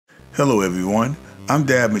Hello everyone, I'm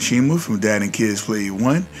Dad Mishima from Dad and Kids Play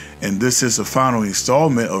 1, and this is the final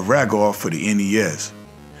installment of Rygar for the NES.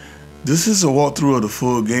 This is a walkthrough of the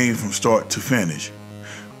full game from start to finish.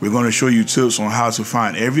 We're going to show you tips on how to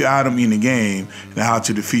find every item in the game and how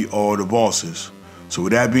to defeat all the bosses. So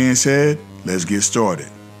with that being said, let's get started.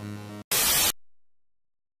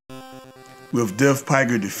 With Death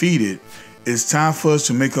Piker defeated, it's time for us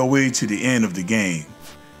to make our way to the end of the game.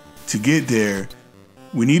 To get there,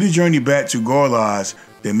 we need to journey back to Garloz,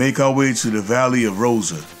 then make our way to the Valley of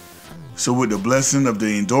Rosa. So with the blessing of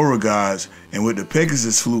the Endora gods and with the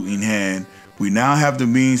Pegasus flute in hand, we now have the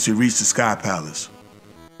means to reach the Sky Palace.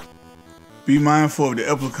 Be mindful of the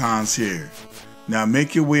Eplicons here. Now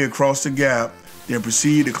make your way across the gap, then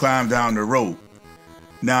proceed to climb down the rope.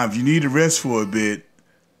 Now if you need to rest for a bit,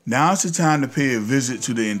 now's the time to pay a visit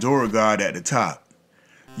to the Endora god at the top.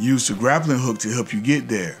 Use the grappling hook to help you get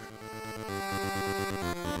there.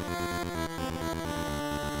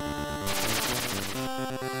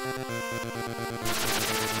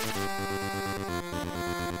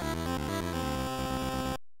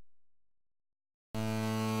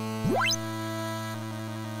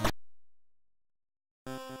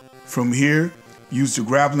 From here, use the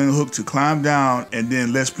grappling hook to climb down, and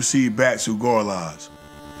then let's proceed back to Garloz.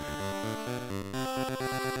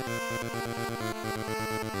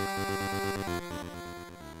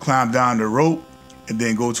 Climb down the rope and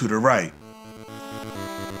then go to the right.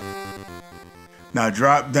 Now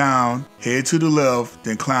drop down, head to the left,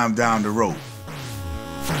 then climb down the rope.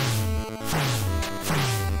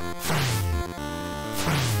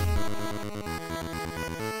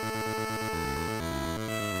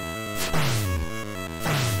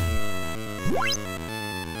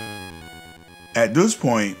 At this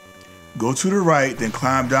point, go to the right, then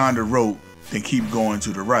climb down the rope, then keep going to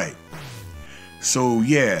the right. So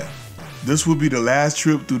yeah, this will be the last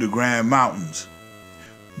trip through the Gran Mountains.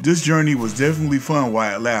 This journey was definitely fun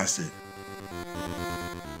while it lasted.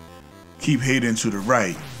 Keep heading to the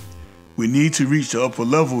right. We need to reach the upper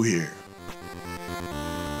level here.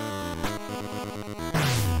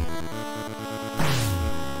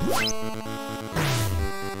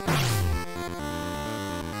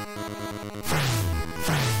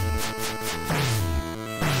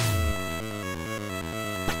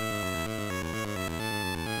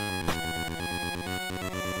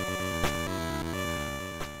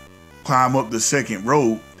 Climb up the second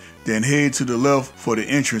rope, then head to the left for the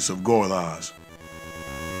entrance of Garloz.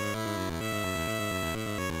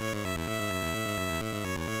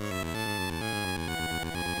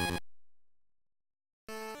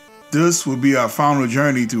 This will be our final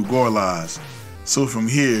journey through Garloz. So from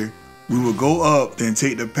here, we will go up, then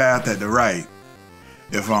take the path at the right.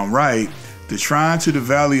 If I'm right, the shrine to the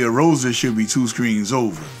Valley of Rosa should be 2 screens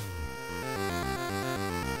over.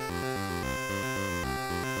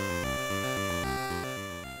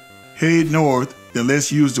 Head north, then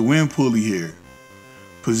let's use the wind pulley here.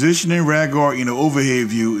 Positioning Rygar in the overhead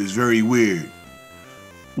view is very weird.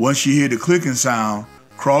 Once you hear the clicking sound,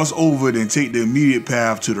 cross over, then take the immediate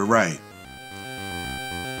path to the right.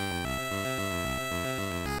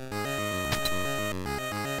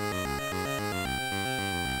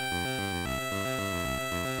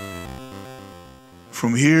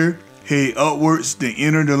 From here, head upwards, then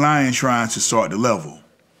enter the Lion Shrine to start the level.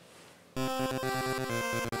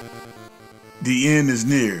 The end is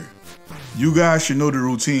near. You guys should know the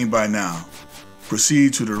routine by now.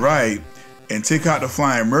 Proceed to the right and take out the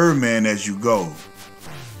flying merman as you go.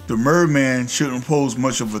 The merman shouldn't pose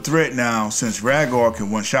much of a threat now since Rygar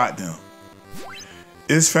can one-shot them.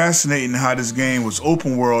 It's fascinating how this game was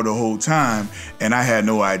open world the whole time and I had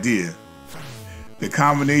no idea. The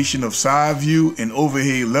combination of side view and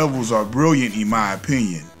overhead levels are brilliant in my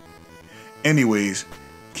opinion. Anyways,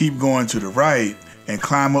 keep going to the right and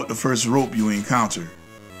climb up the first rope you encounter.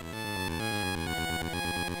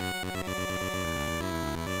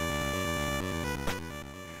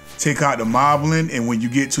 Take out the moblin, and when you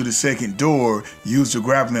get to the second door, use the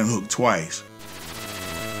grappling hook twice.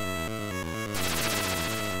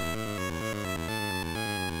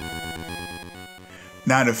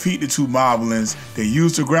 Now defeat the 2 moblins, then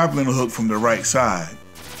use the grappling hook from the right side.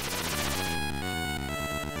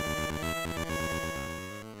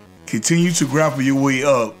 Continue to grapple your way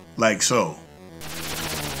up, like so.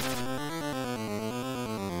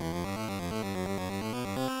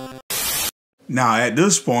 Now at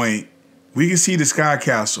this point, we can see the Sky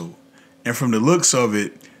Castle, and from the looks of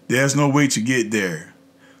it, there's no way to get there.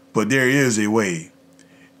 But there is a way.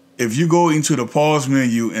 If you go into the pause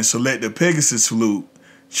menu and select the Pegasus flute,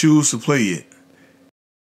 choose to play it.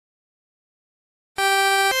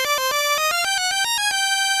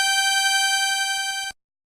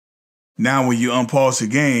 Now when you unpause the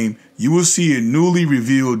game, you will see a newly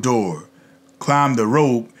revealed door. Climb the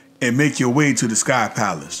rope and make your way to the Sky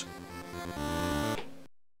Palace.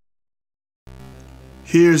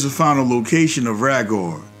 Here's the final location of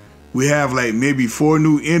Rygar. We have like maybe 4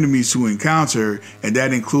 new enemies to encounter, and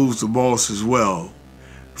that includes the boss as well.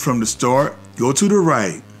 From the start, go to the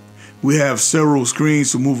right. We have several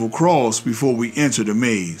screens to move across before we enter the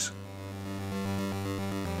maze.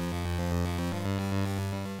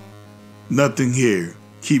 Nothing here.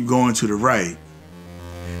 Keep going to the right.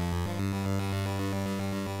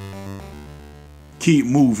 Keep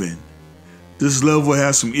moving. This level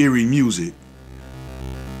has some eerie music.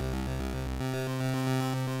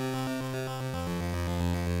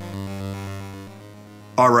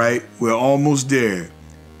 Alright, we're almost there.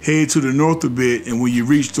 Head to the north a bit, and when you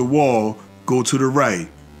reach the wall, go to the right.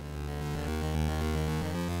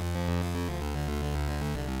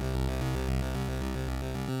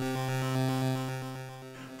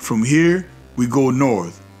 From here, we go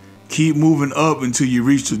north. Keep moving up until you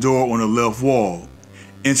reach the door on the left wall.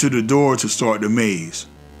 Enter the door to start the maze.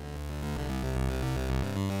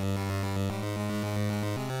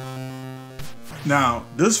 Now,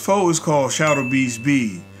 this foe is called Shadow Beast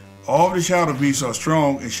B. All of the Shadow Beasts are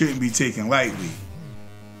strong and shouldn't be taken lightly.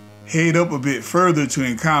 Head up a bit further to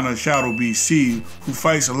encounter Shadow Beast C, who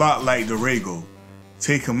fights a lot like the Rygar.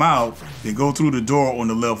 Take him out, then go through the door on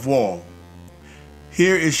the left wall.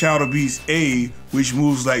 Here is Shadow Beast A, which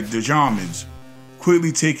moves like the Germans.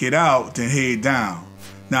 Quickly take it out, then head down.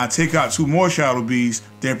 Now take out 2 more Shadow Beasts,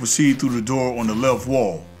 then proceed through the door on the left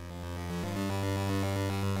wall.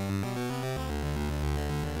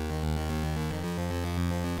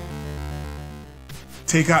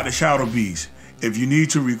 Take out the Shadow Beast. If you need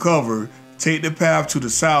to recover, take the path to the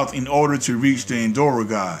south in order to reach the Endora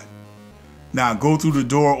God. Now go through the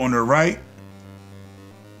door on the right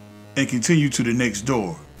and continue to the next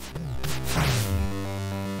door.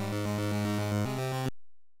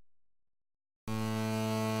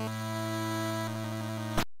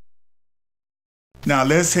 Now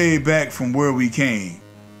let's head back from where we came.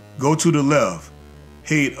 Go to the left.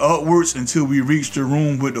 Head upwards until we reach the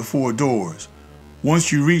room with the 4 doors.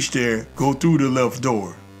 Once you reach there, go through the left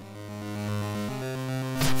door.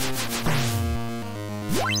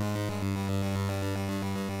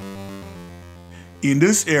 In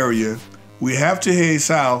this area, we have to head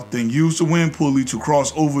south, then use the wind pulley to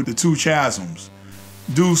cross over the 2 chasms.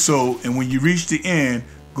 Do so, and when you reach the end,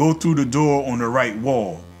 go through the door on the right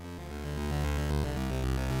wall.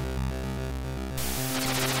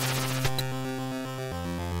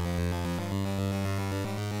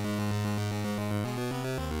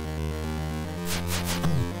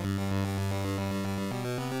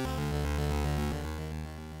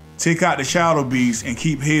 Take out the Shadow Beast and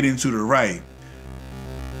keep heading to the right.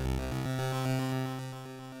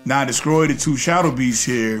 Now destroy the 2 Shadow Beasts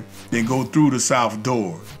here, then go through the south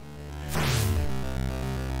door.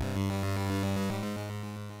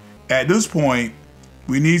 At this point,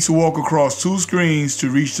 we need to walk across 2 screens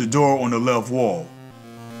to reach the door on the left wall.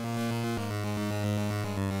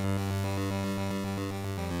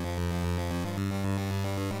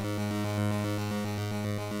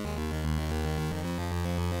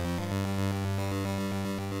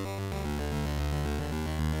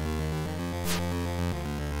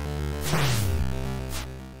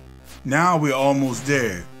 Now we're almost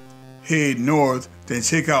there. Head north, then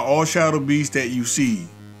check out all Shadow Beasts that you see.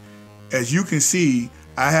 As you can see,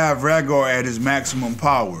 I have Rygar at his maximum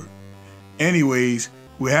power. Anyways,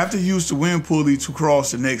 we have to use the wind pulley to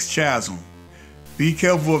cross the next chasm. Be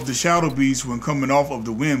careful of the Shadow Beasts when coming off of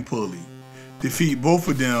the wind pulley. Defeat both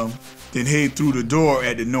of them, then head through the door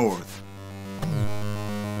at the north.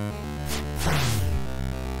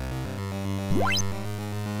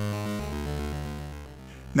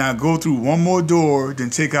 Now go through 1 more door, then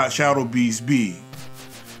take out Shadow Beast B.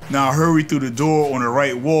 Now hurry through the door on the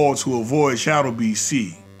right wall to avoid Shadow Beast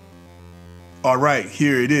C. Alright,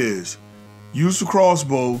 here it is. Use the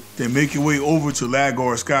crossbow, then make your way over to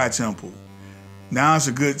Ligar Sky Temple. Now is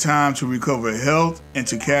a good time to recover health and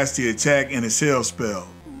to cast the attack and assail spell.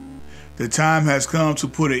 The time has come to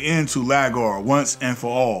put an end to Ligar once and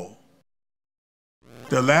for all.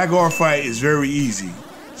 The Ligar fight is very easy.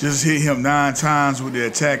 Just hit him 9 times with the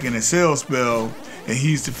attack and assail spell, and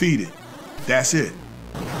he's defeated. That's it.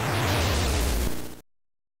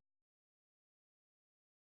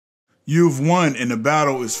 You've won and the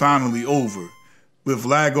battle is finally over. With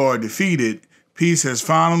Ligar defeated, peace has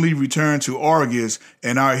finally returned to Argus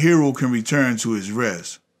and our hero can return to his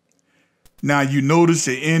rest. Now you notice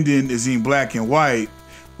the ending is in black and white,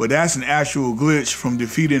 but that's an actual glitch from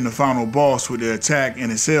defeating the final boss with the attack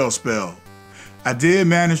and Excel spell. I did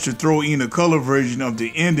manage to throw in a color version of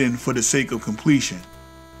the ending for the sake of completion.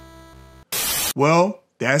 Well,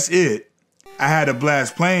 that's it. I had a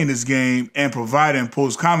blast playing this game and providing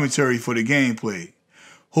post commentary for the gameplay.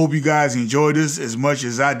 Hope you guys enjoyed this as much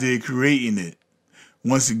as I did creating it.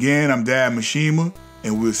 Once again, I'm Dad Mishima,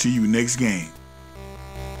 and we'll see you next game.